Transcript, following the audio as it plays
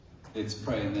Let's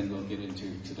pray and then we'll get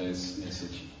into today's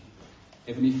message.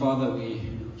 Heavenly Father, we're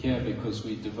here because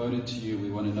we're devoted to you.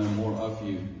 We want to know more of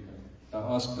you. I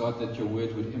ask God that your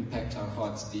word would impact our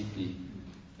hearts deeply.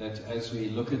 That as we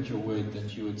look at your word,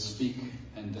 that you would speak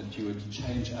and that you would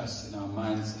change us in our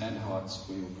minds and hearts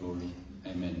for your glory.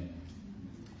 Amen.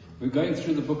 We're going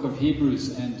through the book of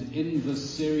Hebrews, and in this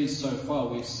series so far,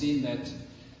 we've seen that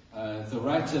the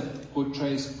writer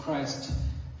portrays Christ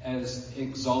as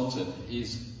exalted.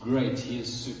 He's great. He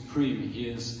is supreme. He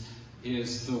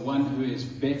is the one who is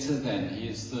better than. He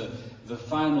is the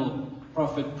final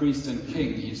prophet, priest, and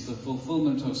king. He's the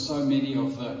fulfillment of so many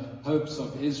of the hopes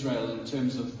of Israel in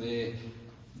terms of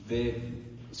their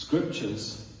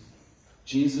scriptures.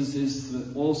 Jesus is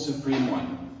the all-supreme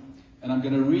one. And I'm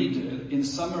going to read, in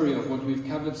summary of what we've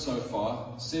covered so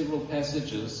far, several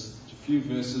passages, a few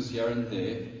verses here and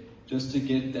there, just to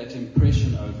get that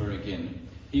impression over again.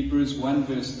 Hebrews 1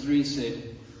 verse 3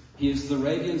 said, "He is the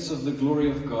radiance of the glory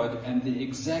of God and the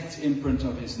exact imprint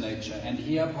of his nature, and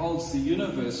he upholds the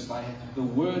universe by the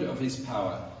word of his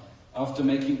power. After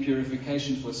making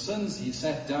purification for sins, he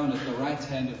sat down at the right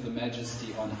hand of the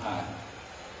Majesty on high."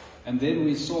 And then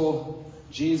we saw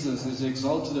Jesus is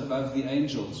exalted above the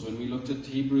angels when we looked at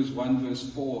Hebrews 1 verse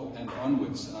 4 and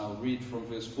onwards. And I'll read from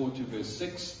verse 4 to verse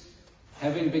 6.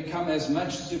 "Having become as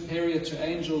much superior to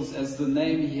angels as the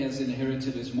name he has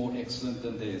inherited is more excellent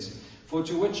than theirs. For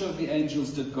to which of the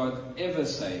angels did God ever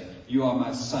say, 'You are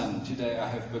my son, today I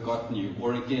have begotten you'?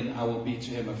 Or again, 'I will be to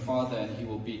him a father, and he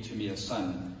will be to me a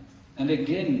son'? And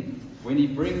again, when he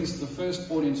brings the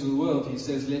firstborn into the world, he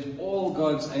says, 'Let all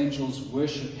God's angels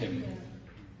worship him.'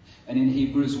 And in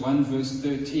Hebrews 1 verse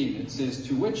 13, it says,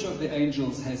 'To which of the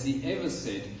angels has he ever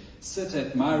said, "Sit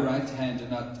at my right hand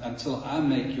until I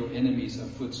make your enemies a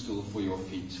footstool for your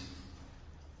feet"?'"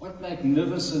 What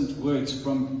magnificent words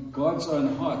from God's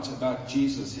own heart about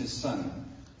Jesus, his son.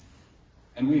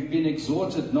 And we've been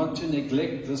exhorted not to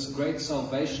neglect this great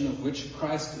salvation of which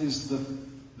Christ is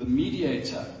the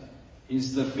mediator,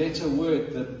 is the better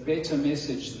word, the better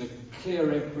message, the clear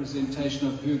representation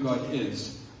of who God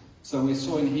is. So we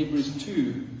saw in Hebrews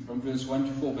 2 from verse 1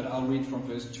 to 4, but I'll read from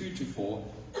verse 2 to 4.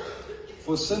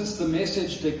 "For since the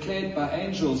message declared by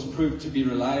angels proved to be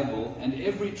reliable, and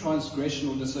every transgression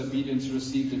or disobedience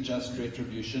received a just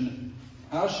retribution,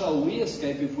 how shall we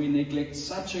escape if we neglect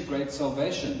such a great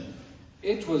salvation?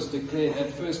 It was declared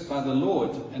at first by the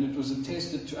Lord, and it was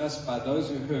attested to us by those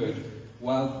who heard,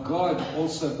 while God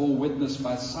also bore witness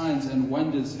by signs and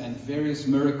wonders and various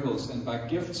miracles, and by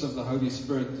gifts of the Holy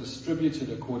Spirit distributed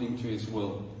according to his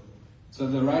will." So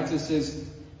the writer says,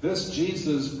 this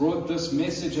Jesus brought this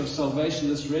message of salvation,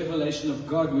 this revelation of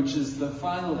God, which is the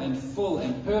final and full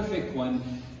and perfect one.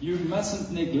 You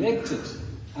mustn't neglect it.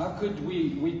 How could we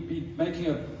be making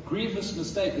a grievous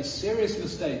mistake, a serious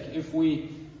mistake, if we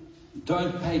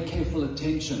don't pay careful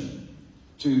attention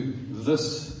to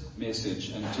this message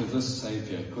and to this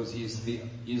Savior? Because he's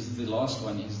the last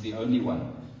one, he's the only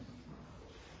one.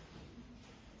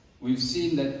 We've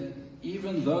seen that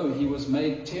even though he was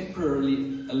made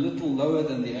temporarily a little lower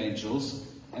than the angels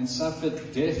and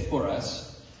suffered death for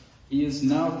us, he is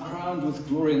now crowned with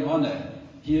glory and honor.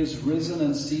 He is risen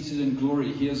and seated in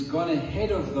glory. He has gone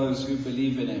ahead of those who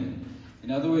believe in him.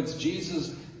 In other words,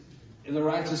 Jesus, the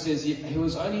writer says, he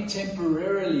was only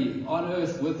temporarily on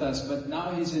earth with us, but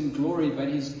now he's in glory, but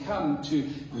he's come to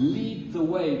lead the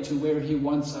way to where he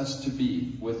wants us to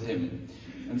be with him.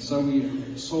 And so we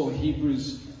saw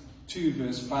Hebrews 2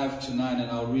 verse 5 to 9, and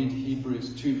I'll read Hebrews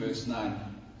 2 verse 9.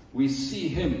 "We see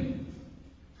him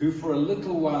who for a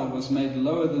little while was made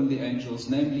lower than the angels,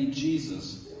 namely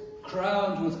Jesus,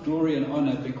 crowned with glory and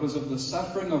honor because of the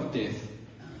suffering of death,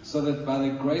 so that by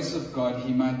the grace of God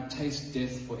he might taste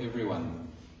death for everyone."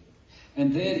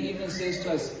 And there it even says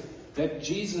to us that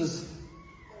Jesus'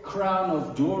 crown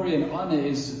of glory and honor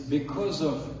is because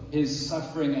of his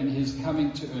suffering and his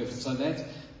coming to earth. So that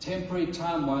temporary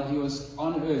time while he was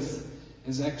on earth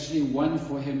is actually won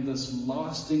for him this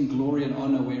lasting glory and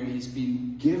honor, where he's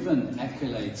been given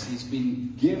accolades, he's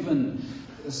been given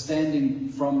a standing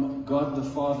from God the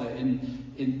Father. In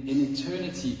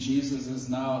eternity, Jesus is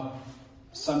now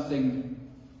something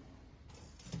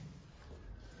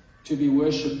to be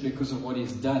worshipped because of what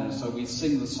he's done. So we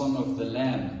sing the song of the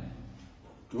Lamb,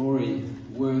 glory,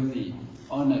 worthy,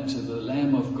 honor to the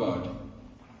Lamb of God.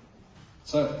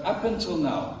 So up until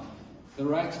now, the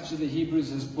writer to the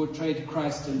Hebrews has portrayed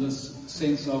Christ in this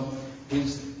sense of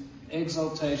his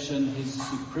exaltation, his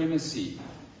supremacy.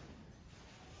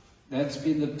 That's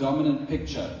been the dominant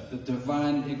picture, the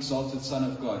divine exalted Son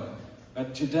of God.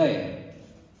 But today,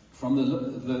 from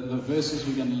the verses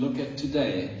we're going to look at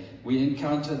today, we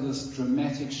encounter this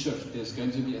dramatic shift. There's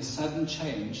going to be a sudden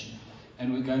change,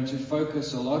 and we're going to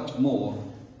focus a lot more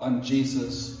on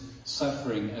Jesus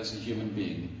suffering as a human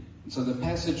being. And so the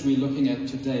passage we're looking at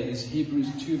today is Hebrews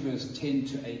 2 verse 10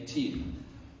 to 18.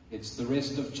 It's the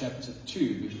rest of chapter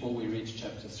 2 before we reach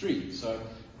chapter 3. So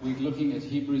we're looking at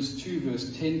Hebrews 2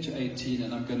 verse 10 to 18,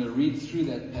 and I'm going to read through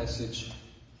that passage.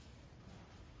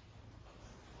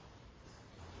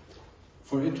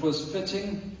 For it was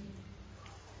fitting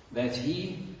that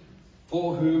he,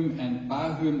 for whom and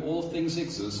by whom all things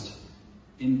exist,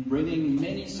 in bringing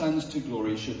many sons to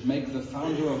glory, should make the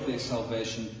founder of their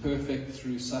salvation perfect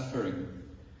through suffering.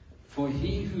 For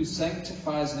he who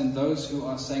sanctifies and those who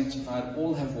are sanctified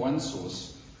all have one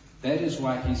source. That is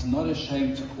why he's not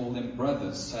ashamed to call them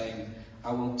brothers, saying,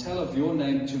 I will tell of your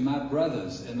name to my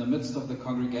brothers. In the midst of the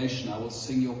congregation I will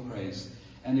sing your praise.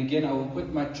 And again I will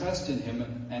put my trust in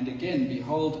him. And again,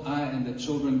 behold, I and the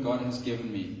children God has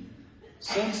given me.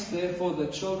 Since therefore the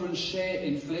children share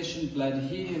in flesh and blood,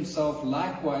 he himself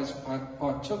likewise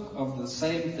partook of the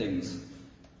same things,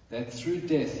 that through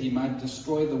death he might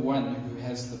destroy the one who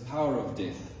has the power of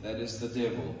death, that is the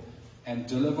devil, and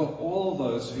deliver all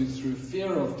those who through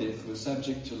fear of death were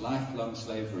subject to lifelong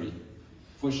slavery.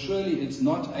 For surely it's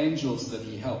not angels that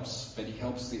he helps, but he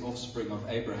helps the offspring of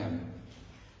Abraham.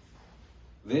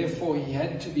 Therefore he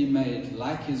had to be made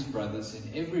like his brothers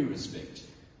in every respect,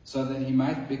 so that he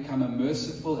might become a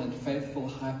merciful and faithful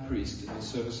high priest in the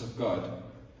service of God,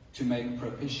 to make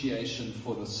propitiation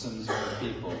for the sins of the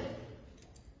people.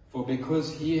 For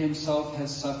because he himself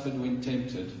has suffered when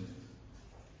tempted,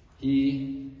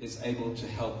 he is able to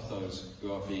help those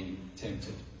who are being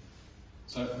tempted.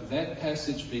 So that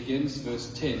passage begins,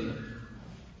 verse 10,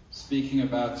 speaking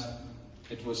about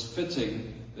it was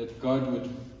fitting that God would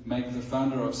make the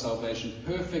founder of salvation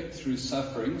perfect through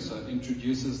suffering. So it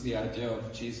introduces the idea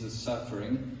of Jesus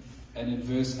suffering. And in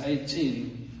verse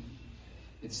 18,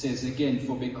 it says again,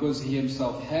 for because he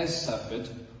himself has suffered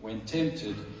when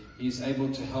tempted, he is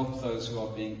able to help those who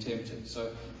are being tempted.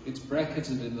 So it's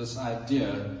bracketed in this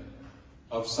idea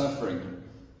of suffering.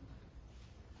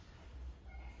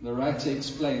 The writer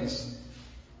explains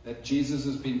that Jesus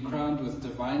has been crowned with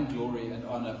divine glory and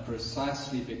honor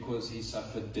precisely because he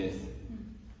suffered death.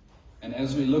 And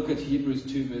as we look at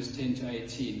Hebrews 2 verse 10 to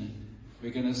 18, we're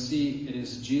going to see it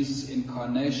is Jesus'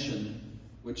 incarnation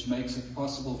which makes it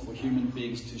possible for human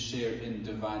beings to share in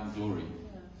divine glory.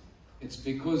 It's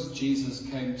because Jesus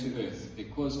came to earth,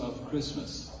 because of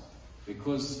Christmas,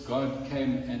 because God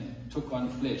came and took on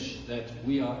flesh, that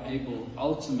we are able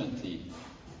ultimately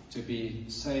to be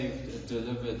saved,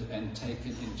 delivered, and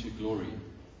taken into glory.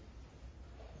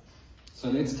 So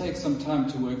let's take some time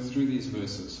to work through these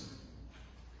verses.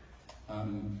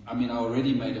 I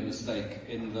already made a mistake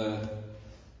in the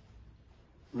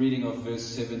reading of verse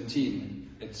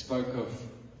 17. It spoke of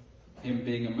him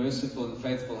being a merciful and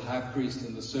faithful high priest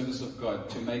in the service of God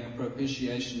to make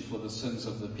propitiation for the sins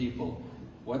of the people.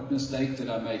 What mistake did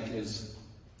I make is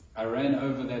I ran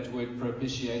over that word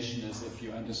propitiation as if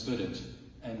you understood it.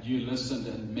 And you listened,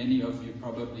 and many of you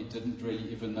probably didn't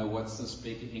really even know what's this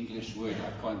big English word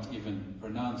I can't even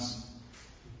pronounce.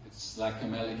 It's like a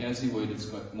Malagasy word, it's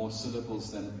got more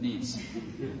syllables than it needs.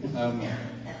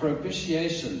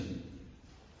 Propitiation.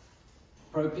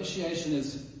 Propitiation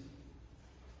is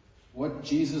what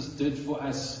Jesus did for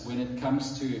us when it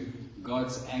comes to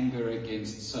God's anger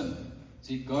against sin.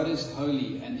 See, God is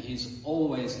holy and he's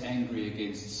always angry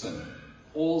against sin.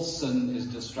 All sin is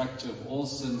destructive. All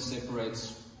sin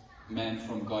separates man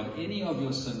from God. Any of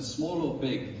your sins, small or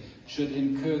big, should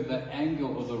incur the anger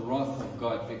or the wrath of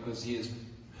God, because he is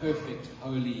perfect,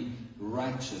 holy,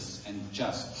 righteous, and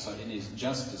just. So in his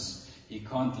justice, he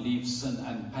can't leave sin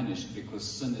unpunished, because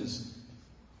sin is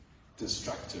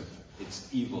destructive. It's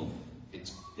evil.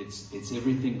 It's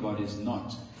everything God is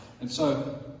not. And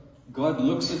so God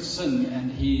looks at sin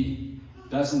and he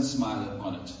doesn't smile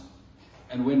upon it.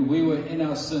 And when we were in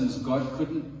our sins, God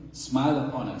couldn't smile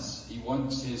upon us. He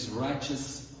wants his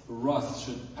righteous wrath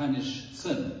should punish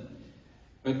sin.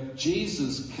 But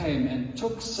Jesus came and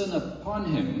took sin upon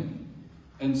him,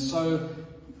 and so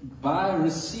by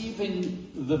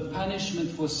receiving the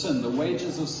punishment for sin, the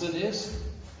wages of sin is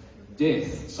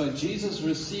death. So Jesus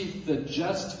received the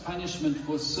just punishment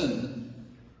for sin,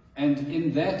 and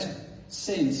in that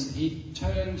sense he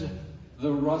turned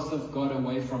the wrath of God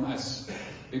away from us.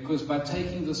 Because by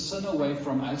taking the sin away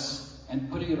from us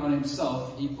and putting it on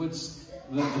himself, he puts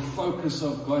the focus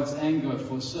of God's anger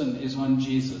for sin is on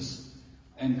Jesus.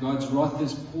 And God's wrath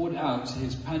is poured out,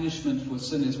 his punishment for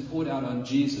sin is poured out on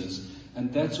Jesus.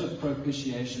 And that's what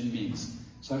propitiation means.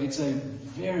 So it's a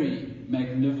very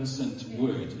magnificent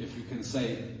word, if you can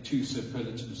say two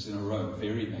superlatives in a row.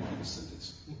 Very magnificent.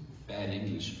 It's bad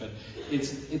English, but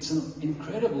it's an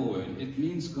incredible word. It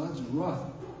means God's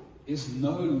wrath is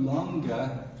no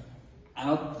longer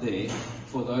out there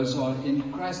for those who are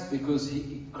in Christ, because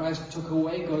Christ took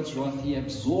away God's wrath. He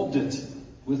absorbed it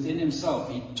within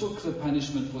himself. He took the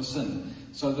punishment for sin.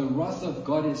 So the wrath of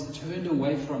God is turned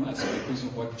away from us because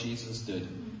of what Jesus did.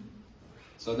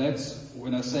 So that's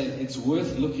when I say it's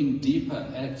worth looking deeper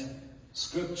at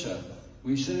Scripture.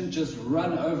 We shouldn't just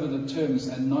run over the terms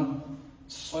and not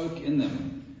soak in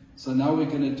them. So now we're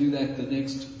going to do that, the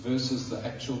next verses, the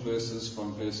actual verses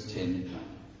from verse 10.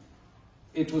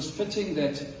 It was fitting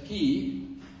that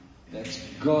he, that's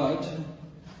God,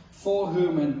 for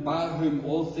whom and by whom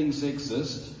all things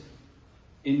exist,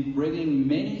 in bringing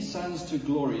many sons to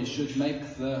glory, should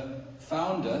make the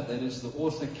founder, that is the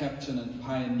author, captain, and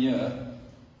pioneer,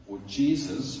 or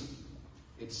Jesus,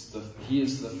 he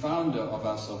is the founder of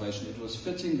our salvation. It was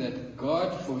fitting that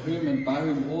God, for whom and by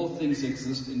whom all things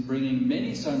exist, in bringing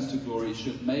many sons to glory,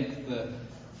 should make the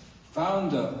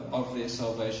founder of their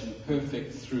salvation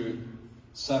perfect through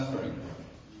suffering.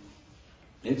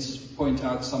 Let's point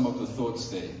out some of the thoughts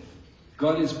there.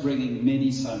 God is bringing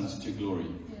many sons to glory.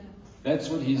 That's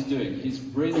what he's doing. He's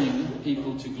bringing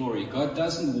people to glory. God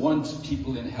doesn't want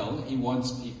people in hell. He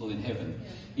wants people in heaven.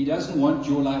 He doesn't want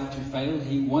your life to fail.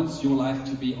 He wants your life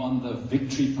to be on the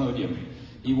victory podium.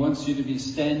 He wants you to be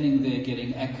standing there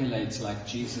getting accolades like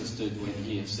Jesus did when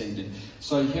he ascended.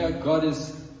 So here God is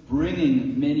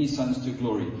bringing many sons to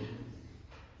glory.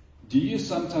 Do you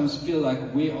sometimes feel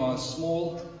like we are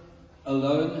small,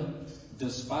 alone,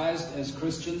 despised as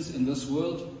Christians in this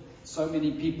world? So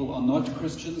many people are not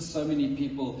Christians. So many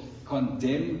people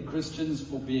condemn Christians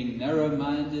for being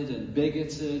narrow-minded and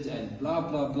bigoted and blah,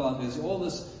 blah, blah. There's all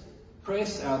this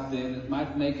press out there that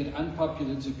might make it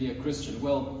unpopular to be a Christian.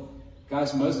 Well,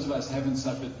 guys, most of us haven't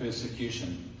suffered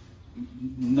persecution.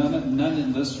 None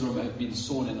in this room have been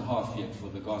sawn in half yet for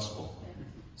the gospel.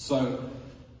 So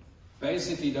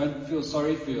basically, don't feel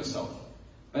sorry for yourself.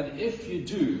 But if you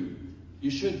do, you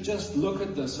should just look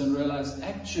at this and realize,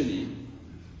 actually,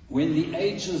 when the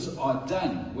ages are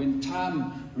done, when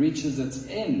time reaches its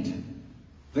end,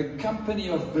 the company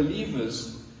of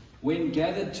believers, when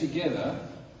gathered together,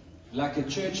 like a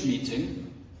church meeting,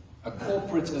 a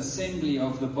corporate assembly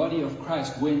of the body of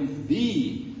Christ, when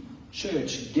the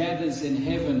church gathers in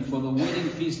heaven for the wedding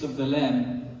feast of the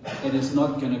Lamb, it is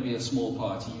not going to be a small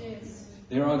party. Yes.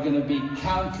 There are going to be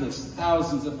countless,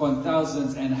 thousands upon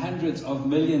thousands, and hundreds of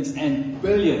millions and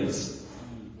billions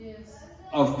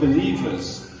of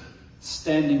believers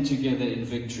standing together in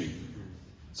victory.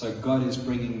 So God is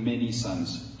bringing many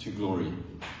sons to glory.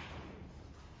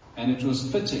 And it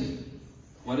was fitting.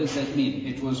 What does that mean?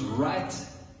 It was right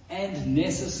and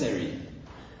necessary,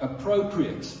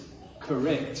 appropriate,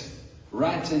 correct,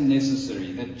 right and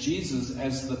necessary that Jesus,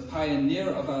 as the pioneer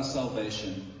of our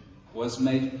salvation, was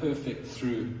made perfect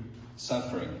through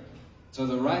suffering. So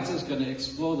the writer's going to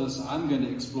explore this. I'm going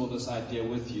to explore this idea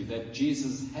with you, that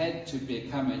Jesus had to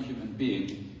become a human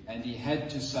being, and he had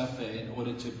to suffer in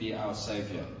order to be our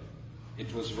Savior.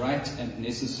 It was right and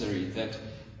necessary that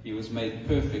he was made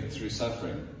perfect through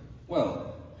suffering.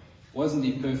 Well, wasn't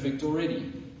he perfect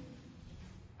already?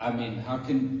 I mean, how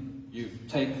can you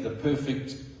take the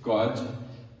perfect God,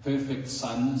 perfect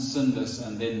Son, sinless,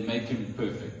 and then make him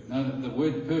perfect? No, the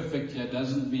word perfect here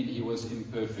doesn't mean he was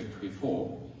imperfect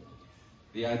before.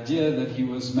 The idea that he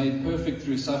was made perfect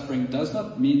through suffering does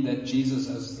not mean that Jesus,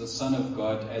 as the Son of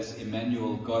God, as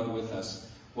Emmanuel, God with us,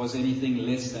 was anything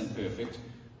less than perfect.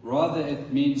 Rather,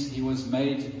 it means he was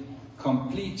made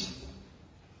complete,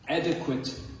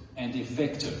 adequate, and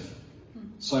effective.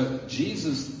 So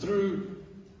Jesus, through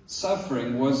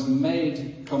suffering, was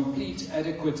made complete,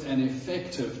 adequate, and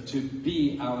effective to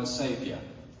be our Savior,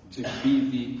 to be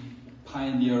the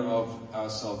pioneer of our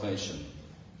salvation.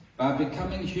 By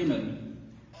becoming human,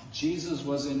 Jesus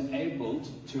was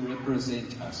enabled to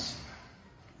represent us.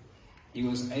 He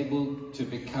was able to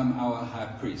become our high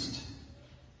priest.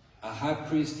 A high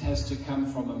priest has to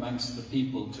come from amongst the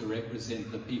people to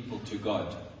represent the people to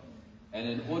God. And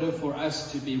in order for us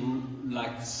to be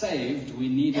saved, we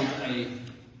needed a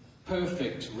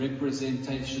perfect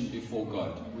representation before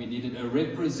God. We needed a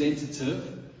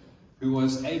representative who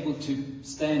was able to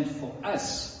stand for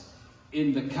us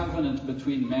in the covenant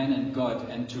between man and God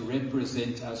and to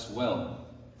represent us well.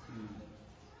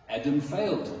 Adam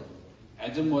failed.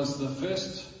 Adam was the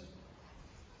first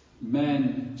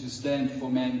man to stand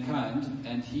for mankind,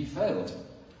 and he failed.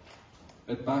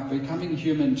 But by becoming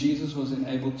human, Jesus was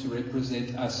enabled to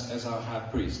represent us as our high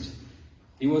priest.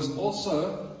 He was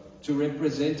also to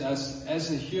represent us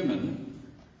as a human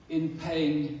in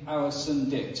paying our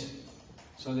sin debt.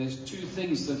 So there's two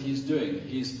things that he's doing.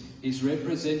 He's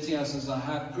representing us as a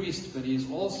high priest, but he's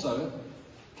also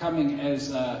coming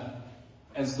as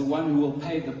the one who will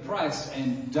pay the price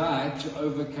and die to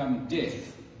overcome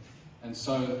death. And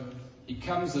so he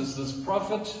comes as this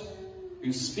prophet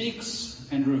who speaks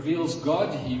and reveals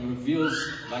God. He reveals,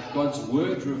 like God's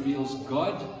word reveals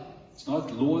God. It's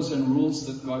not laws and rules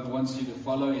that God wants you to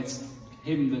follow, it's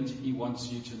him that he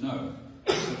wants you to know.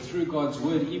 So through God's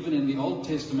word, even in the Old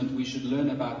Testament, we should learn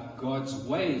about God's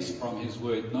ways from his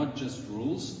word, not just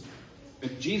rules.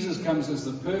 But Jesus comes as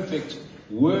the perfect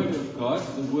word of God.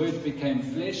 The word became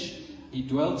flesh. He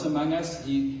dwelt among us.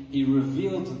 He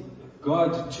revealed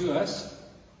God to us.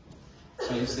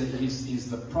 So he's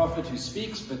the prophet who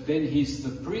speaks, but then he's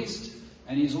the priest,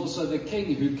 and he's also the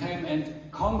king who came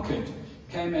and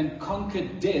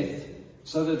conquered death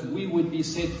so that we would be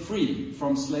set free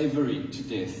from slavery to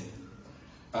death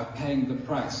by paying the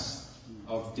price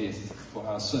of death for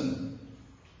our sin.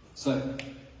 So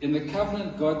in the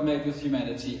covenant God made with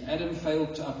humanity, Adam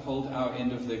failed to uphold our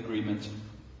end of the agreement.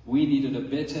 We needed a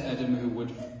better Adam who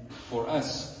would, for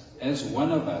us, as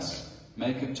one of us,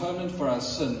 make atonement for our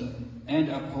sin and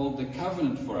uphold the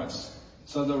covenant for us.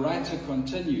 So the writer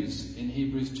continues in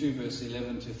Hebrews 2 verse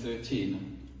 11 to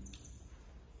 13.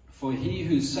 For he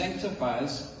who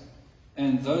sanctifies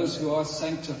and those who are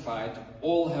sanctified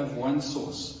all have one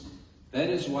source. That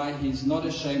is why he is not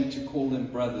ashamed to call them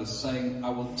brothers, saying, I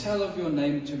will tell of your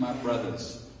name to my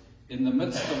brothers. In the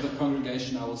midst of the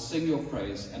congregation I will sing your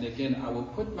praise, and again I will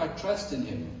put my trust in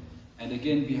him. And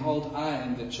again, behold, I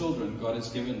and the children God has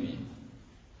given me.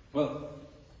 Well,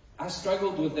 I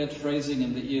struggled with that phrasing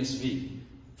in the ESV.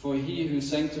 For he who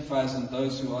sanctifies and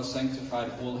those who are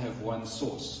sanctified all have one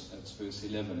source. That's verse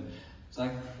 11. It's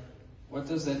like, what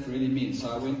does that really mean? So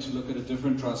I went to look at a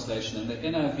different translation, and the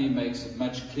NIV makes it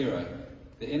much clearer.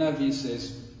 The NIV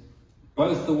says,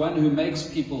 both the one who makes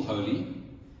people holy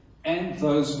and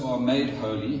those who are made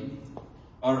holy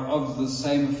are of the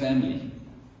same family.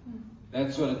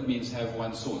 That's what it means, have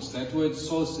one source. That word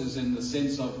source is in the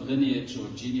sense of lineage or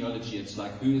genealogy. It's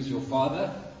like, who is your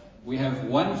father? We have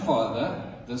one father,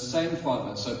 the same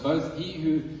father. So both he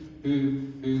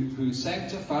who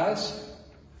sanctifies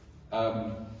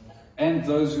and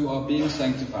those who are being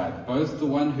sanctified, both the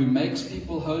one who makes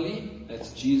people holy,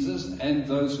 that's Jesus, and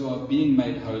those who are being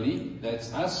made holy,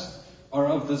 that's us, are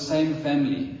of the same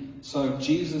family. So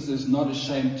Jesus is not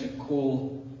ashamed to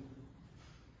call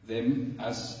them,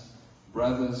 us,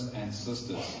 brothers and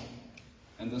sisters.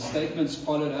 And the statement's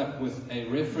followed up with a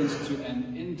reference to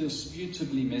an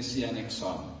indisputably messianic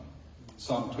psalm,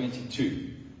 Psalm 22.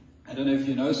 I don't know if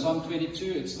you know Psalm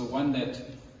 22. It's the one that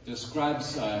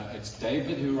describes, it's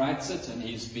David who writes it, and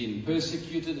he's been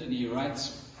persecuted, and he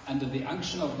writes under the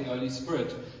unction of the Holy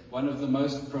Spirit one of the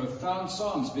most profound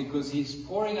psalms, because he's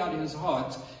pouring out his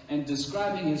heart and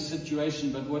describing his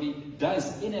situation. But what he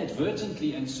does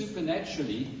inadvertently and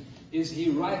supernaturally is he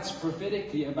writes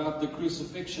prophetically about the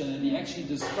crucifixion, and he actually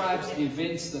describes the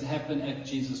events that happen at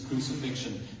Jesus'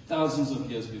 crucifixion thousands of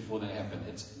years before they happen.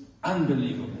 It's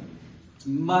unbelievable. It's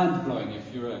mind-blowing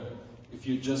if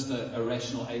you're just a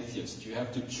rational atheist. You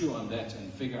have to chew on that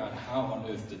and figure out how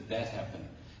on earth did that happen.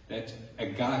 That a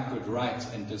guy could write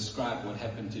and describe what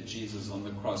happened to Jesus on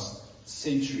the cross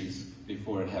centuries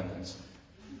before it happens.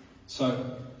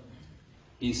 So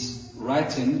he's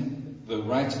writing, the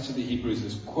writer to the Hebrews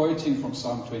is quoting from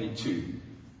Psalm 22.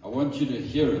 I want you to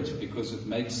hear it because it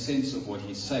makes sense of what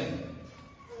he's saying.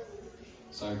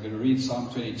 So I'm going to read Psalm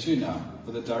 22 now.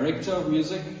 For the director of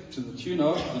music, to the tune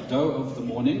of The Doe of the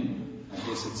Morning. I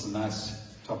guess it's a nice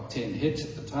top 10 hit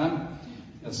at the time.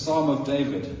 A Psalm of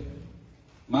David.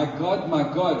 My God,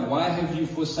 why have you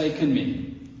forsaken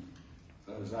me?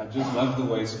 I just love the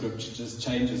way Scripture just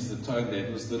changes the tone there.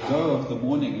 It was the doe of the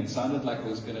morning. It sounded like it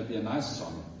was going to be a nice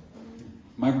song.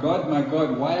 My God,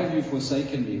 why have you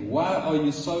forsaken me? Why are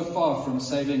you so far from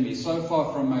saving me, so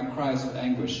far from my cries of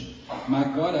anguish? My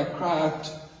God, I cry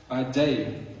out by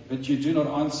day, but you do not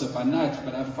answer, by night,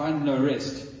 but I find no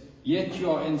rest. Yet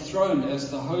you are enthroned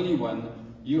as the Holy One.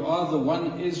 You are the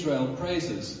one Israel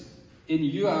praises. In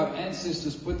you our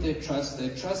ancestors put their trust. They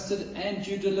trusted and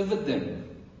you delivered them.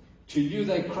 To you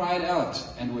they cried out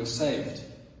and were saved.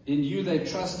 In you they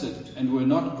trusted and were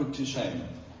not put to shame.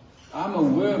 I'm a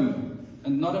worm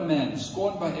and not a man,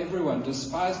 scorned by everyone,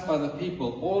 despised by the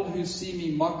people. All who see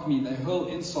me mock me. They hurl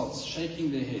insults,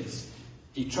 shaking their heads.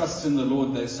 He trusts in the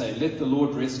Lord, they say. Let the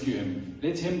Lord rescue him.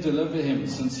 Let him deliver him,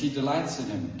 since he delights in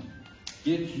him.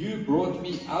 Yet you brought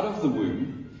me out of the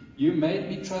womb. You made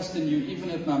me trust in you even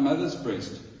at my mother's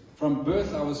breast. From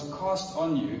birth I was cast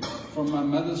on you. From my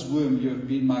mother's womb you have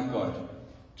been my God.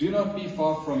 Do not be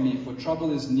far from me, for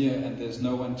trouble is near and there is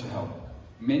no one to help.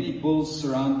 Many bulls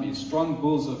surround me. Strong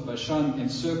bulls of Bashan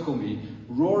encircle me.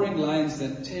 Roaring lions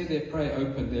that tear their prey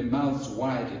open, their mouths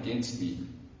wide against me.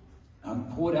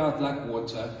 I'm poured out like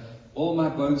water. All my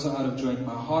bones are out of joint.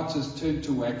 My heart is turned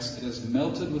to wax. It has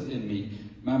melted within me.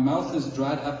 My mouth is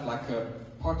dried up like a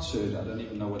potsherd. I don't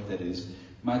even know what that is.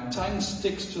 My tongue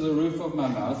sticks to the roof of my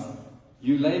mouth.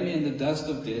 You lay me in the dust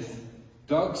of death.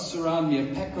 Dogs surround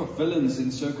me. A pack of villains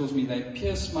encircles me. They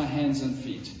pierce my hands and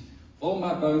feet. All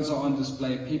my bones are on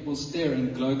display. People stare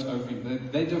and gloat over me.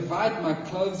 They divide my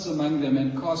clothes among them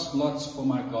and cast lots for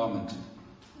my garment.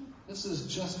 This is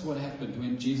just what happened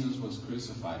when Jesus was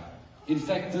crucified. In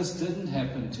fact, this didn't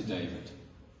happen to David.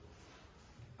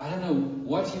 I don't know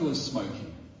what he was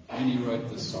smoking when he wrote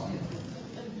this song.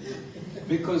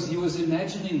 Because he was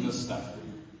imagining this stuff.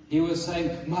 He was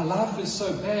saying, my life is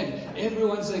so bad.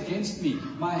 Everyone's against me.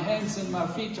 My hands and my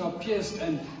feet are pierced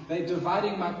and they're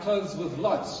dividing my clothes with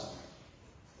lots.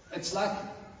 It's like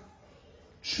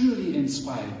truly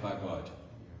inspired by God.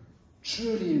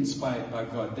 Truly inspired by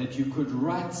God, that you could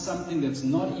write something that's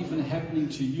not even happening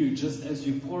to you, just as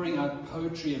you're pouring out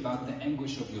poetry about the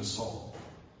anguish of your soul.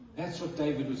 That's what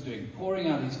David was doing, pouring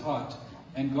out his heart.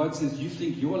 And God says, you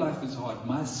think your life is hard.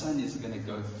 My son is going to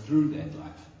go through that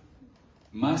life.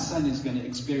 My son is going to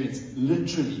experience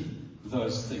literally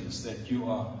those things that you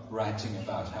are writing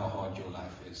about, how hard your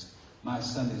life is. My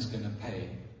son is going to pay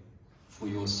for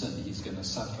your sin. He's going to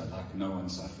suffer like no one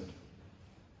suffered.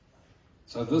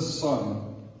 So this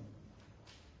song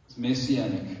is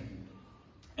messianic,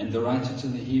 and the writer to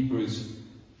the Hebrews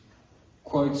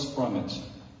quotes from it.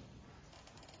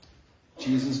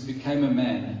 Jesus became a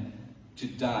man to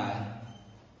die,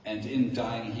 and in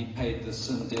dying he paid the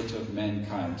sin debt of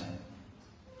mankind.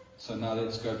 So now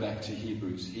let's go back to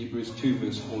Hebrews. Hebrews 2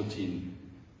 verse 14.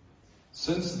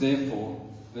 Since therefore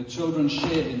the children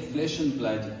share in flesh and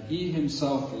blood, he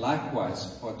himself likewise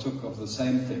partook of the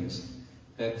same things,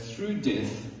 that through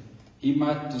death he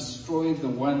might destroy the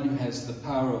one who has the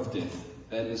power of death,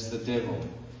 that is the devil,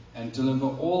 and deliver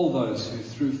all those who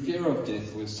through fear of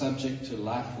death were subject to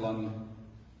lifelong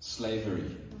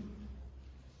slavery.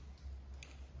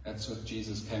 That's what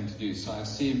Jesus came to do. So I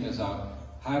see him as our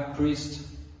high priest,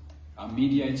 our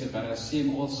mediator, but I see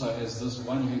him also as this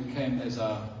one who came as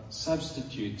our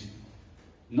substitute,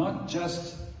 not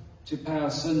just to pay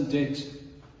our sin debt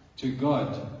to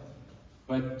God,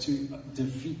 but to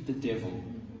defeat the devil.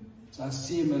 So I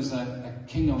see him as a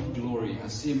king of glory. I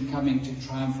see him coming to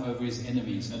triumph over his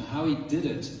enemies. And how he did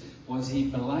it was he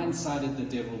blindsided the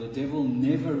devil. The devil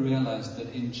never realized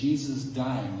that in Jesus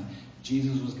dying,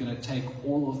 Jesus was going to take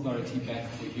all authority back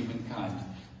for humankind.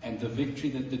 And the victory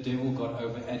that the devil got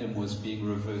over Adam was being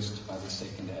reversed by the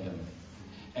second Adam.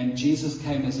 And Jesus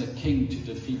came as a king to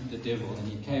defeat the devil. And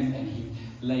he came and he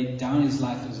laid down his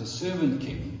life as a servant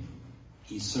king.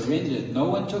 He surrendered. No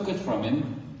one took it from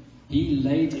him. He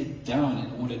laid it down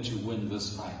in order to win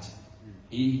this fight.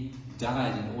 He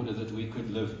died in order that we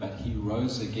could live, but he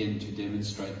rose again to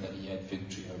demonstrate that he had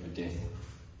victory over death.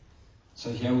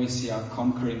 So here we see our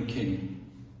conquering king.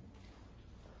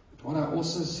 But what I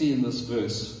also see in this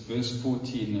verse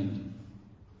 14 and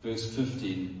verse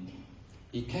 15,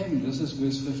 he came, this is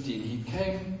verse 15, he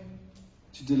came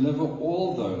to deliver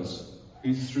all those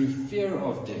who through fear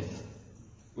of death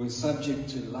were subject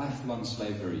to lifelong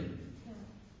slavery.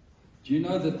 Do you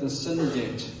know that the sin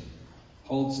debt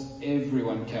holds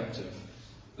everyone captive?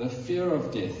 The fear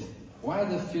of death. Why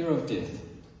the fear of death?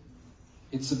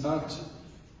 It's about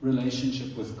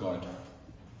relationship with God.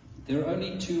 There are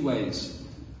only two ways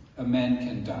a man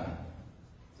can die.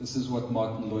 This is what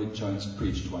Martin Lloyd-Jones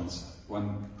preached once.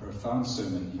 One profound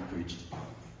sermon he preached.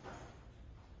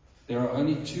 There are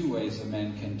only two ways a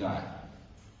man can die.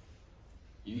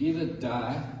 You either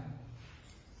die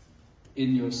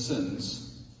in your sins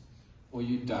or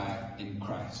you die in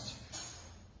Christ.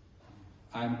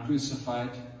 I am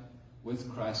crucified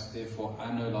with Christ, therefore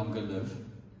I no longer live.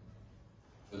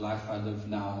 The life I live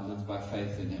now, I live by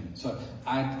faith in him. So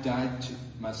I died to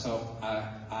myself, I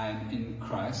am in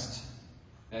Christ.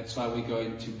 That's why we go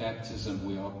into baptism.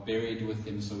 We are buried with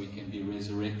him so we can be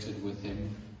resurrected with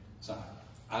him. So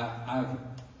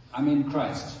I'm in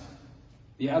Christ.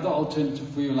 The other alternative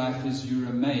for your life is you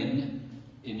remain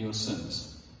in your sins.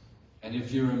 And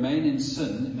if you remain in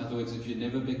sin, in other words, if you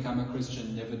never become a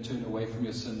Christian, never turn away from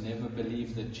your sin, never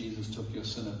believe that Jesus took your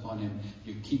sin upon him,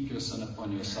 you keep your sin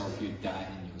upon yourself, you die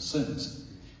in your sins.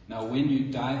 Now, when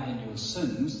you die in your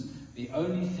sins, the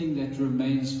only thing that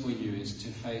remains for you is to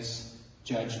face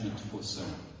judgment for sin.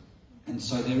 And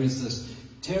so there is this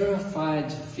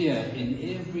terrified fear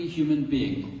in every human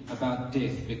being about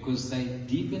death, because they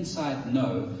deep inside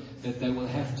know that they will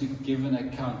have to give an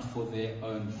account for their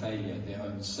own failure, their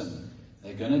own sin.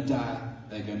 They're going to die,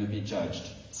 they're going to be judged.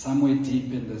 Somewhere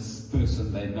deep in this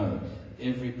person they know,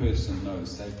 every person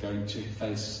knows they're going to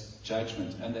face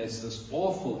judgment. And there's this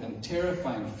awful and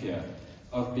terrifying fear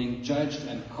of being judged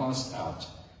and cast out,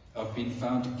 of being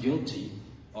found guilty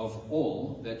of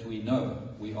all that we know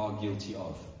we are guilty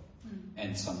of,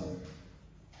 and some more.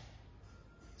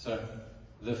 So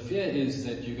the fear is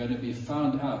that you're going to be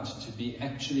found out to be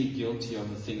actually guilty of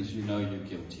the things you know you're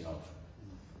guilty of.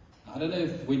 I don't know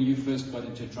if when you first got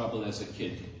into trouble as a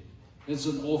kid, it's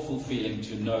an awful feeling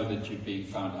to know that you're being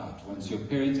found out. Once your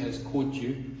parent has caught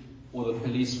you, or the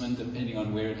policeman, depending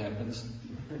on where it happens,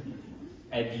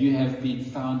 and you have been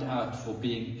found out for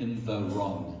being in the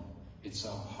wrong. It's a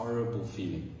horrible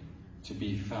feeling to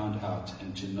be found out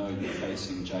and to know you're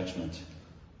facing judgment.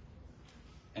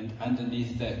 And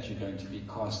underneath that, you're going to be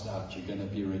cast out. You're going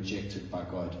to be rejected by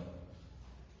God.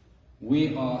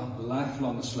 We are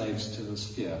lifelong slaves to this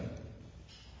fear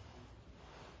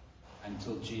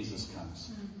until Jesus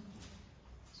comes.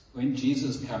 When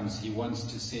Jesus comes, he wants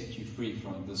to set you free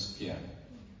from this fear.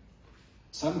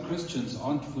 Some Christians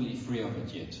aren't fully free of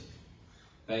it yet.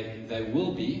 They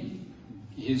will be.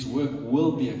 His work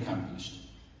will be accomplished.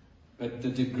 But the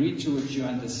degree to which you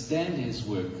understand his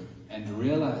work and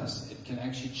realize it can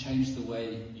actually change the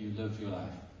way you live your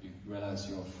life, you realize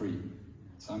you're free.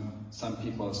 Some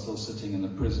people are still sitting in the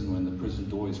prison when the prison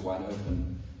door is wide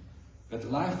open.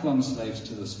 But lifelong slaves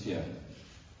to this fear.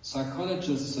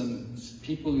 Psychologists and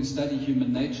people who study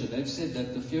human nature, they've said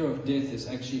that the fear of death is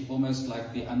actually almost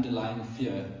like the underlying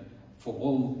fear for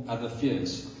all other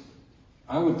fears.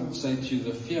 I would say to you,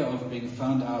 the fear of being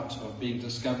found out, of being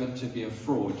discovered to be a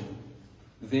fraud,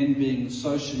 then being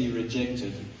socially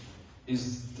rejected,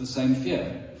 is the same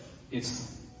fear.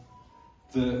 It's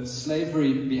the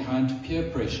slavery behind peer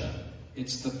pressure.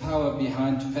 It's the power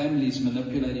behind families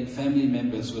manipulating family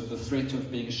members with the threat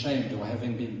of being shamed or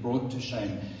having been brought to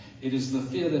shame. It is the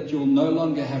fear that you'll no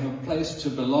longer have a place to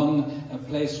belong, a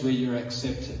place where you're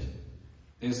accepted.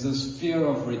 There's this fear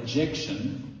of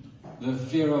rejection, the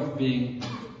fear of being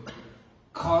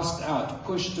cast out,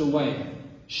 pushed away,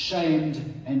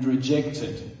 shamed and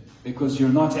rejected because you're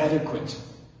not adequate,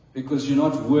 because you're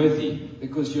not worthy,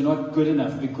 because you're not good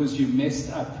enough, because you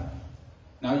messed up.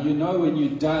 Now you know when you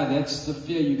die, that's the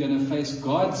fear you're going to face,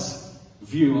 God's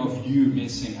view of you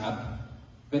messing up.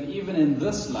 But even in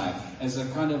this life, as a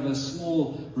kind of a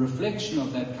small reflection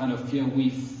of that kind of fear, we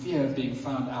fear being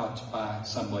found out by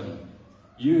somebody.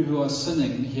 You who are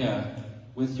sinning here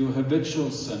with your habitual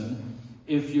sin,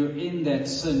 if you're in that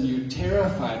sin, you're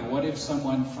terrified. What if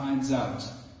someone finds out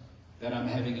that I'm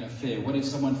having an affair? What if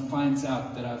someone finds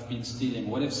out that I've been stealing?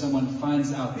 What if someone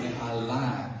finds out that I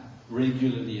lie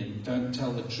regularly and don't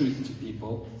tell the truth to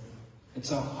people?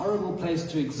 It's a horrible place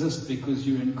to exist because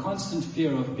you're in constant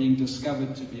fear of being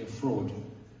discovered to be a fraud.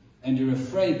 And you're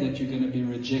afraid that you're going to be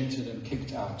rejected and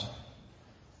kicked out.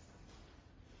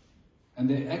 And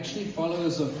they're actually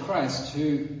followers of Christ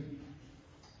who,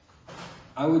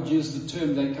 I would use the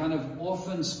term, they're kind of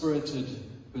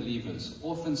orphan-spirited believers.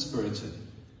 Orphan-spirited.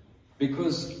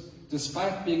 Because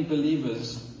despite being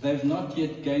believers, they've not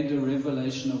yet gained a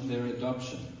revelation of their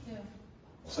adoption. Yeah.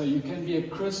 So you can be a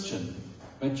Christian,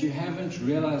 but you haven't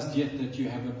realized yet that you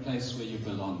have a place where you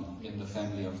belong in the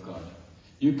family of God.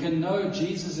 You can know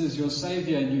Jesus is your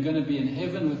Savior and you're going to be in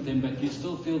heaven with Him, but you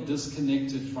still feel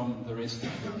disconnected from the rest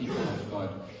of the people of God.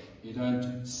 You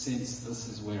don't sense this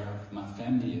is where my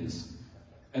family is.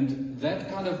 And that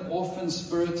kind of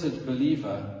orphan-spirited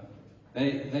believer,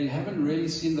 they haven't really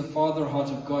seen the Father heart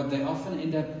of God. They often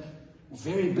end up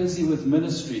very busy with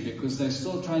ministry because they're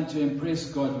still trying to impress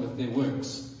God with their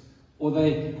works. Or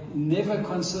they're never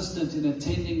consistent in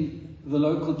attending the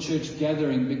local church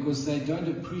gathering because they don't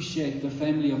appreciate the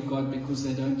family of God because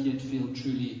they don't yet feel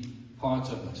truly part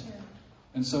of it. Yeah.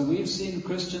 And so we've seen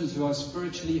Christians who are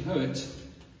spiritually hurt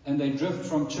and they drift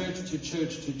from church to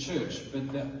church to church.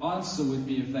 But the answer would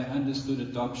be if they understood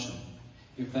adoption,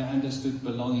 if they understood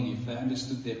belonging, if they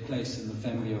understood their place in the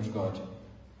family of God.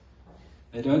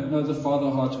 They don't know the Father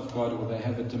heart of God, or they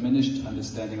have a diminished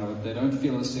understanding of it. They don't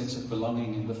feel a sense of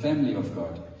belonging in the family of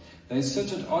God. They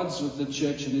sit at odds with the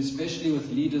church, and especially with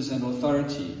leaders and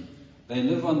authority. They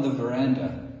live on the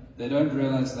veranda. They don't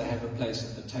realize they have a place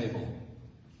at the table.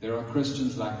 There are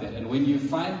Christians like that. And when you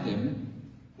find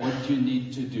them, what you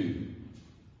need to do,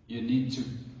 you need to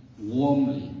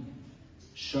warmly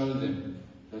show them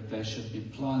that they should be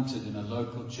planted in a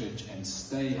local church and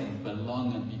stay and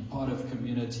belong and be part of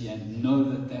community and know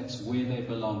that that's where they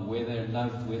belong, where they're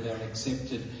loved, where they're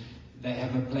accepted. They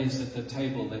have a place at the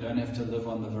table. They don't have to live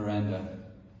on the veranda.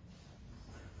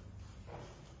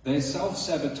 They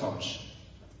self-sabotage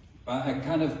by a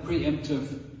kind of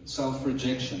preemptive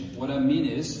self-rejection. What I mean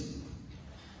is,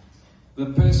 the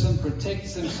person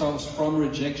protects themselves from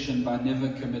rejection by never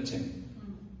committing.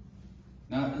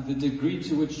 Now, the degree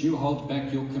to which you hold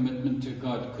back your commitment to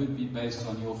God could be based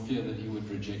on your fear that He would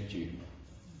reject you.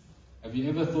 Have you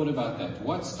ever thought about that?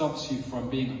 What stops you from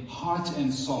being heart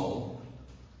and soul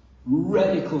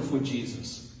radical for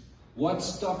Jesus? What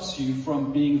stops you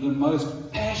from being the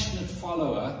most passionate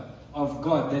follower of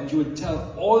God, that you would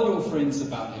tell all your friends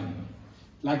about Him?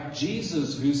 Like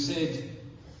Jesus, who said,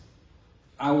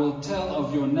 I will tell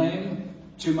of your name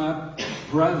to my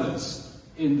brothers.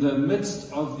 In the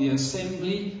midst of the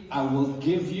assembly, I will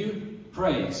give you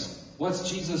praise. What's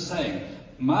Jesus saying?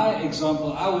 My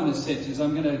example I want to set is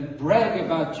I'm going to brag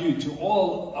about you to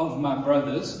all of my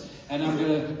brothers, and I'm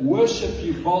going to worship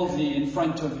you boldly in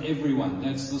front of everyone.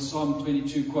 That's the Psalm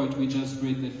 22 quote we just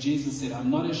read, that Jesus said,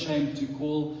 I'm not ashamed to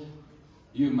call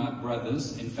you my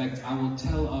brothers. In fact, I will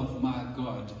tell of my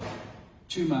God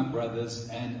to my brothers,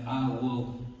 and I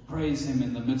will praise Him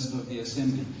in the midst of the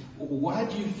assembly. Why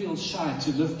do you feel shy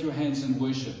to lift your hands and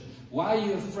worship? Why are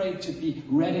you afraid to be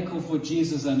radical for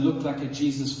Jesus and look like a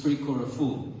Jesus freak or a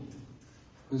fool?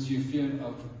 Because you fear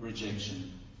of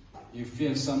rejection. You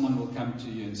fear someone will come to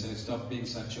you and say, stop being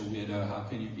such a weirdo. How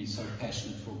can you be so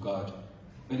passionate for God?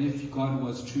 But if God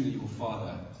was truly your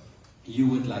Father, you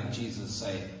would, like Jesus,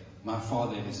 say, my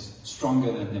Father is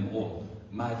stronger than them all.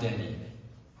 My daddy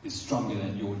is stronger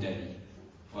than your daddy.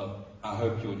 Well, I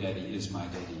hope your daddy is my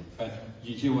daddy. But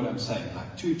you hear what I'm saying?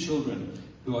 Like two children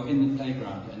who are in the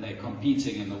playground and they're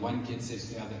competing, and the one kid says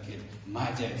to the other kid,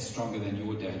 my dad's stronger than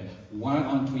your dad. Why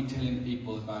aren't we telling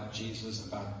people about Jesus,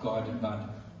 about God, about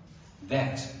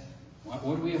that?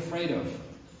 What are we afraid of?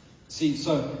 See,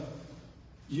 so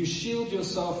you shield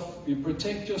yourself, you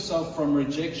protect yourself from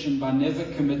rejection by never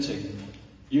committing.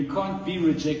 You can't be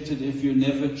rejected if you're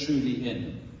never truly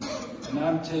in. And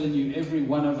I'm telling you, every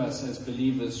one of us as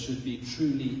believers should be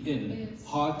truly in,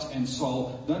 heart and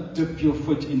soul. Don't dip your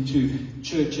foot into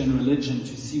church and religion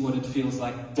to see what it feels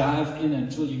like. Dive in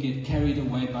until you get carried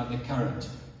away by the current.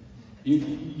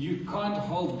 You can't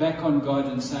hold back on God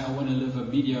and say, I want to live a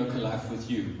mediocre life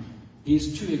with you.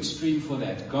 He's too extreme for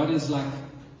that. God is like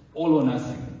all or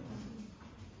nothing.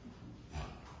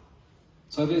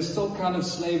 So there's still kind of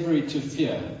slavery to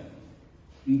fear.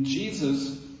 And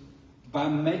Jesus, by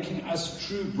making us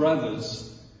true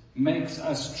brothers, makes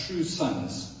us true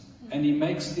sons. And He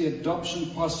makes the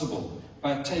adoption possible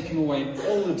by taking away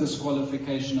all the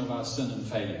disqualification of our sin and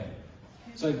failure.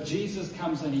 So Jesus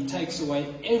comes and He takes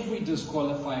away every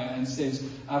disqualifier and says,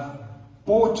 I've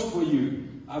bought for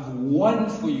you, I've won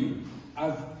for you,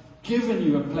 I've given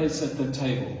you a place at the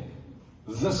table.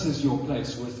 This is your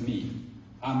place with me.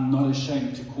 I'm not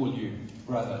ashamed to call you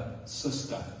brother,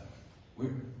 sister.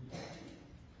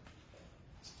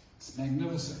 It's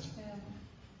magnificent.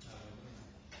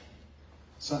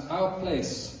 So our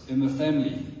place in the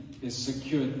family is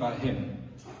secured by Him.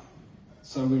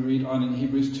 So we read on in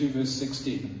Hebrews 2 verse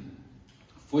 16.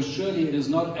 For surely it is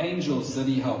not angels that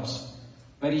He helps,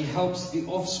 but He helps the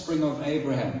offspring of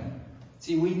Abraham.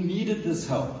 See, we needed this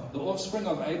help. The offspring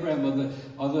of Abraham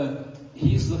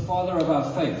He's the father of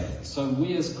our faith. So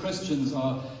we as Christians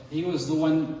He was the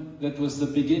one that was the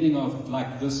beginning of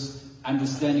like this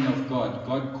understanding of God.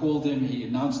 God called him, He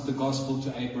announced the gospel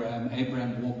to Abraham.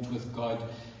 Abraham walked with God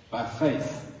by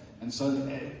faith. And so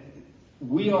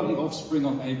we are the offspring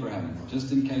of Abraham.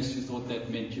 Just in case you thought that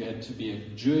meant you had to be a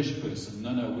Jewish person.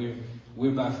 No,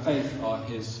 we're by faith are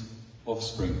His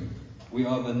offspring. We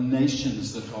are the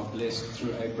nations that are blessed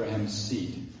through Abraham's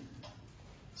seed.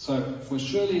 So, for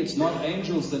surely it's not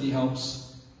angels that He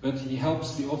helps, but He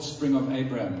helps the offspring of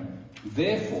Abraham.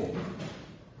 Therefore,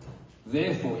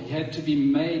 He had to be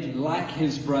made like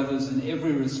His brothers in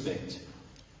every respect,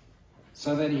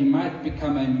 so that He might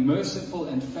become a merciful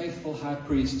and faithful high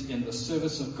priest in the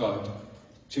service of God,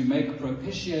 to make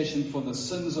propitiation for the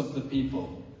sins of the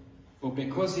people. For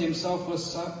because He Himself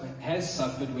has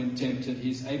suffered when tempted,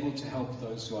 He is able to help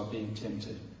those who are being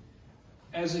tempted.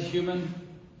 As a human,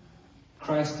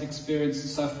 Christ experienced the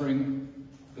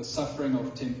suffering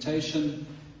of temptation.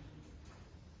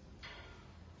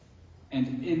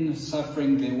 And in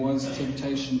suffering there was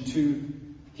temptation too.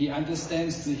 He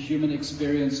understands the human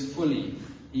experience fully.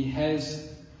 He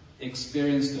has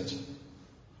experienced it.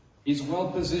 He's well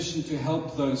positioned to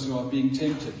help those who are being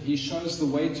tempted. He shows the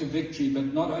way to victory, but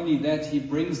not only that, he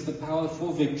brings the power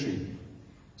for victory.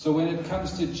 So when it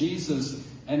comes to Jesus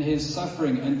and his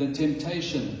suffering and the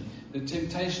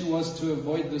temptation was to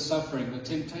avoid the suffering. The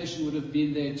temptation would have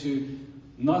been there to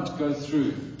not go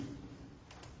through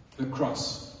the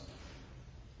cross.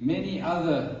 Many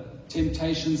other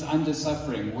temptations under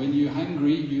suffering. When you're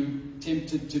hungry, you're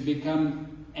tempted to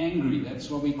become angry.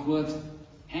 That's what we call it,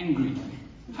 angry.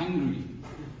 Hungry.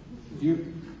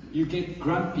 You get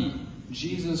grumpy.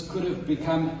 Jesus could have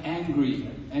become angry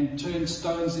and turned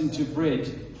stones into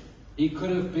bread. He could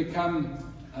have become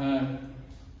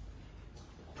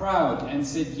proud and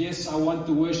said, yes, I want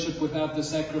the worship without the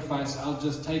sacrifice. I'll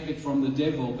just take it from the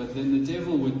devil. But then the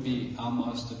devil would be our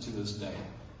master to this day.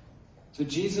 So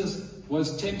Jesus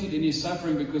was tempted in his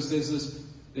suffering because there's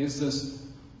this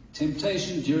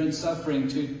temptation during suffering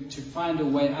to find a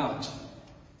way out.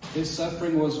 His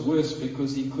suffering was worse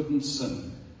because he couldn't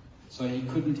sin. So he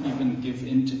couldn't even give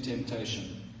in to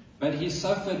temptation. But he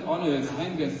suffered on earth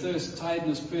hunger, thirst,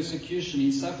 tiredness, persecution.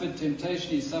 He suffered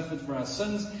temptation. He suffered for our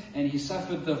sins. And he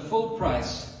suffered the full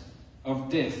price of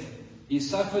death. He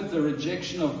suffered the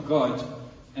rejection of God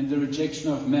and the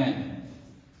rejection of man.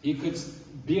 He could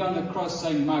be on the cross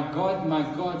saying, my God,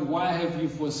 why have you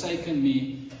forsaken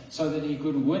me? So that he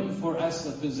could win for us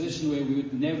a position where we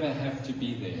would never have to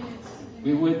be there.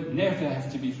 We would never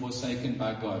have to be forsaken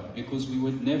by God, because we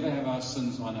would never have our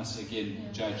sins on us again,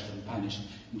 judged and punished.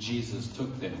 Jesus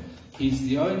took them. He's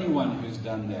the only one who's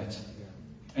done that.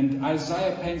 And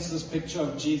Isaiah paints this picture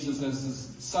of Jesus as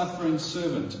this suffering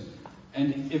servant.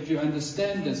 And if you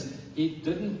understand this, he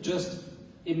didn't just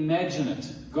imagine it.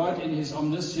 God, in his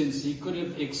omniscience, he could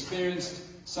have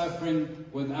experienced suffering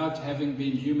without having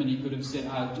been human. He could have said,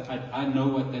 I know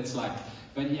what that's like.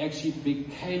 But he actually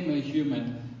became a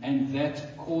human, and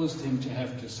that caused him to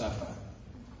have to suffer.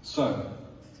 So,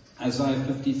 Isaiah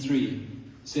 53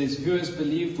 says, who has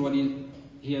believed what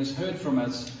he has heard from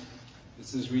us?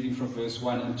 This is reading from verse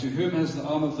 1. And to whom has the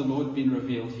arm of the Lord been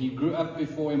revealed? He grew up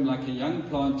before him like a young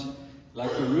plant,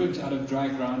 like a root out of dry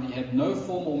ground. He had no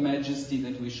form or majesty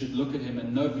that we should look at him,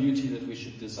 and no beauty that we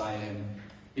should desire him.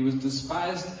 He was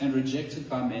despised and rejected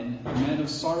by men, a man of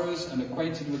sorrows and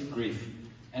acquainted with grief.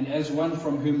 And as one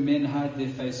from whom men hide their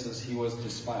faces, he was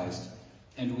despised,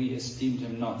 and we esteemed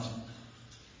him not.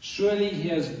 Surely he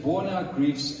has borne our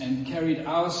griefs and carried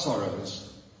our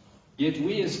sorrows. Yet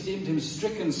we esteemed him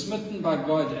stricken, smitten by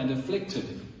God, and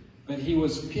afflicted. But he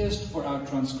was pierced for our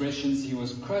transgressions, he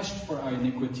was crushed for our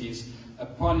iniquities.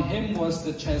 Upon him was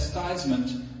the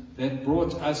chastisement that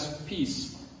brought us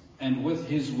peace, and with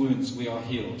his wounds we are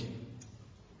healed.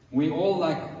 We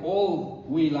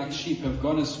like sheep have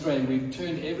gone astray. We've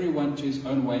turned everyone to his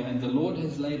own way, and the Lord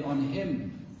has laid on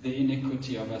him the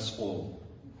iniquity of us all.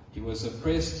 He was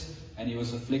oppressed and he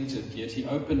was afflicted, yet he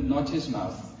opened not his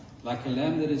mouth. Like a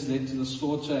lamb that is led to the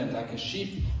slaughter, and like a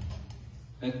sheep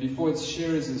that before its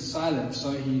shearers is silent,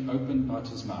 so he opened not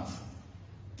his mouth.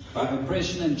 By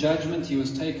oppression and judgment he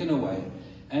was taken away.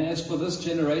 And as for this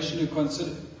generation who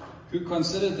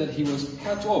considered that he was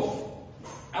cut off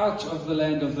out of the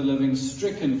land of the living,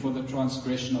 stricken for the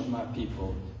transgression of my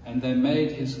people. And they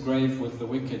made his grave with the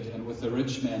wicked and with the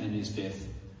rich man in his death.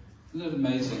 Isn't it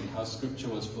amazing how scripture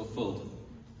was fulfilled?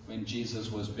 When Jesus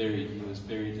was buried, he was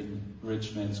buried in the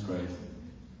rich man's grave.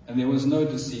 And there was no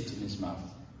deceit in his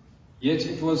mouth. Yet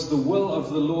it was the will of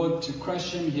the Lord to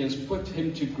crush him. He has put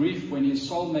him to grief. When his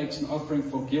soul makes an offering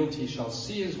for guilt, he shall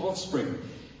see his offspring.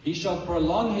 He shall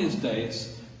prolong his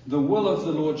days. The will of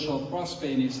the Lord shall prosper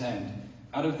in his hand.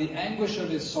 Out of the anguish of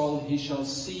his soul he shall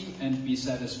see and be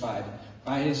satisfied.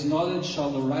 By his knowledge shall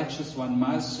the righteous one,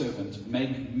 my servant,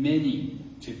 make many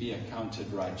to be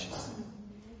accounted righteous.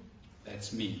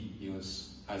 That's me.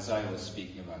 Isaiah was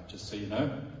speaking about. Just so you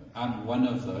know, I'm one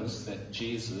of those that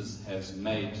Jesus has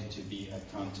made to be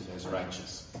accounted as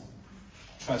righteous.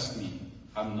 Trust me,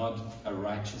 I'm not a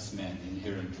righteous man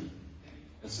inherently.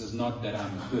 This is not that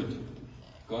I'm good.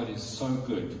 God is so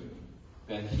good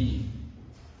that he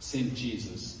sent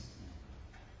Jesus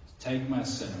to take my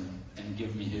sin and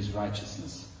give me his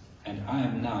righteousness. And I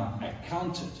am now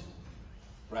accounted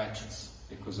righteous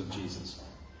because of Jesus.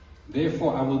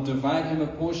 Therefore I will divide him a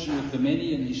portion with the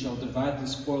many, and he shall divide the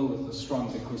spoil with the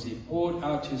strong, because he poured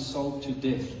out his soul to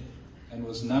death and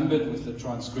was numbered with the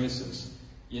transgressors.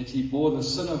 Yet he bore the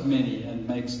sin of many and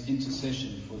makes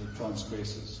intercession for the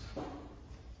transgressors.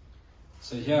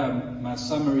 So here my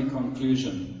summary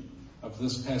conclusion of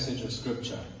this passage of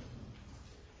scripture.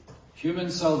 Human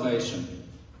salvation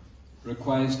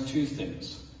requires two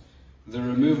things: the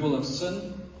removal of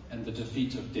sin and the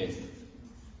defeat of death.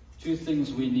 Two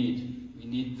things we need We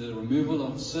need the removal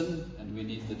of sin, and we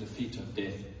need the defeat of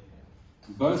death.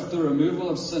 Both the removal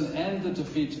of sin and the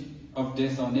defeat of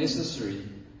death are necessary,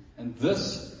 and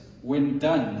this, when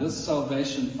done, this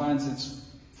salvation finds its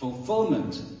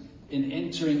fulfillment in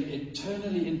entering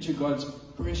eternally into God's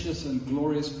precious and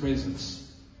glorious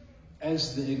presence,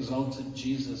 as the exalted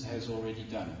Jesus has already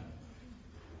done.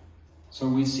 So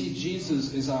we see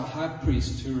Jesus is our high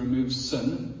priest who removes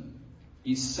sin.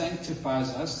 He sanctifies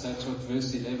us. That's what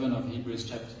verse 11 of Hebrews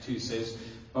chapter 2 says.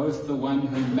 Both the one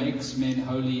who makes men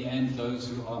holy and those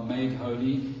who are made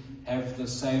holy have the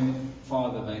same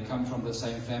Father. They come from the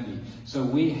same family. So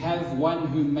we have one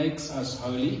who makes us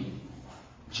holy,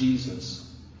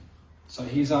 Jesus. So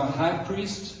he's our high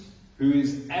priest who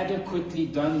has adequately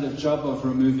done the job of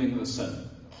removing the sin.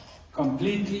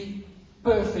 Completely,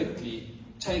 perfectly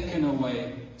taken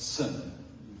away sin.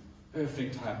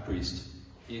 Perfect high priest.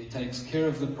 He takes care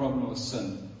of the problem of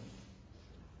sin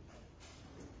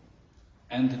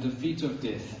and the defeat of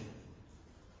death.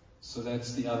 So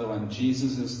that's the other one.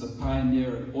 Jesus is the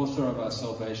pioneer and author of our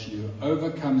salvation, who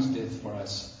overcomes death for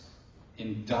us.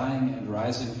 In dying and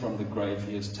rising from the grave,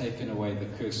 he has taken away the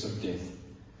curse of death.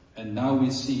 And now we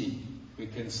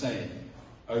can say,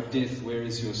 "O death, where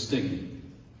is your sting?"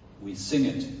 We sing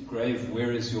it, "Grave,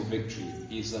 where is your victory?"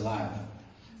 He's alive.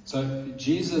 So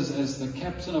Jesus, as the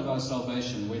captain of our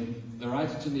salvation, when the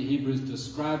writer to the Hebrews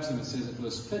describes him, it says it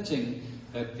was fitting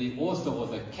that the author or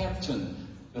the captain,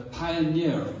 the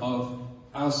pioneer of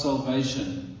our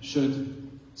salvation,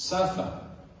 should suffer.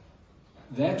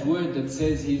 That word that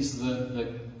says he's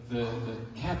the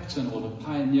captain or the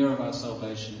pioneer of our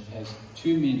salvation has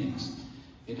two meanings.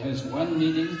 It has one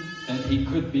meaning that he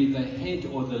could be the head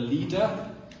or the leader.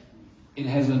 It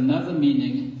has another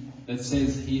meaning that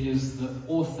says he is the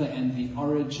author and the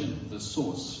origin, the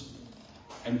source.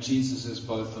 And Jesus is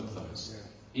both of those.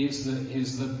 He's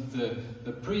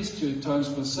the priest who atones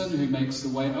for sin, who makes the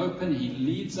way open. He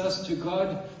leads us to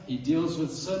God. He deals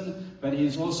with sin. But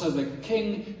he's also the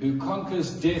king who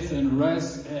conquers death and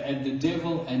the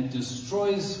devil and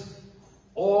destroys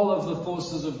all of the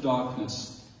forces of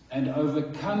darkness and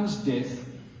overcomes death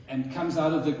and comes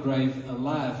out of the grave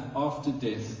alive after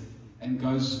death and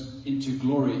goes into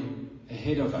glory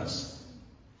ahead of us.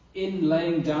 In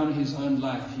laying down his own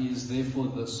life, he is therefore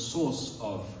the source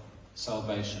of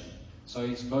salvation. So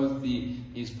he's both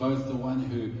the one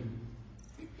who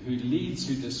leads,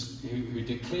 who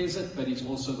declares it, but he's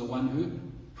also the one who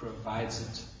provides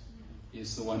it.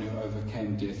 He's the one who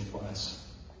overcame death for us.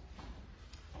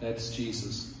 That's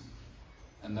Jesus,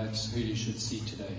 and that's who you should see today.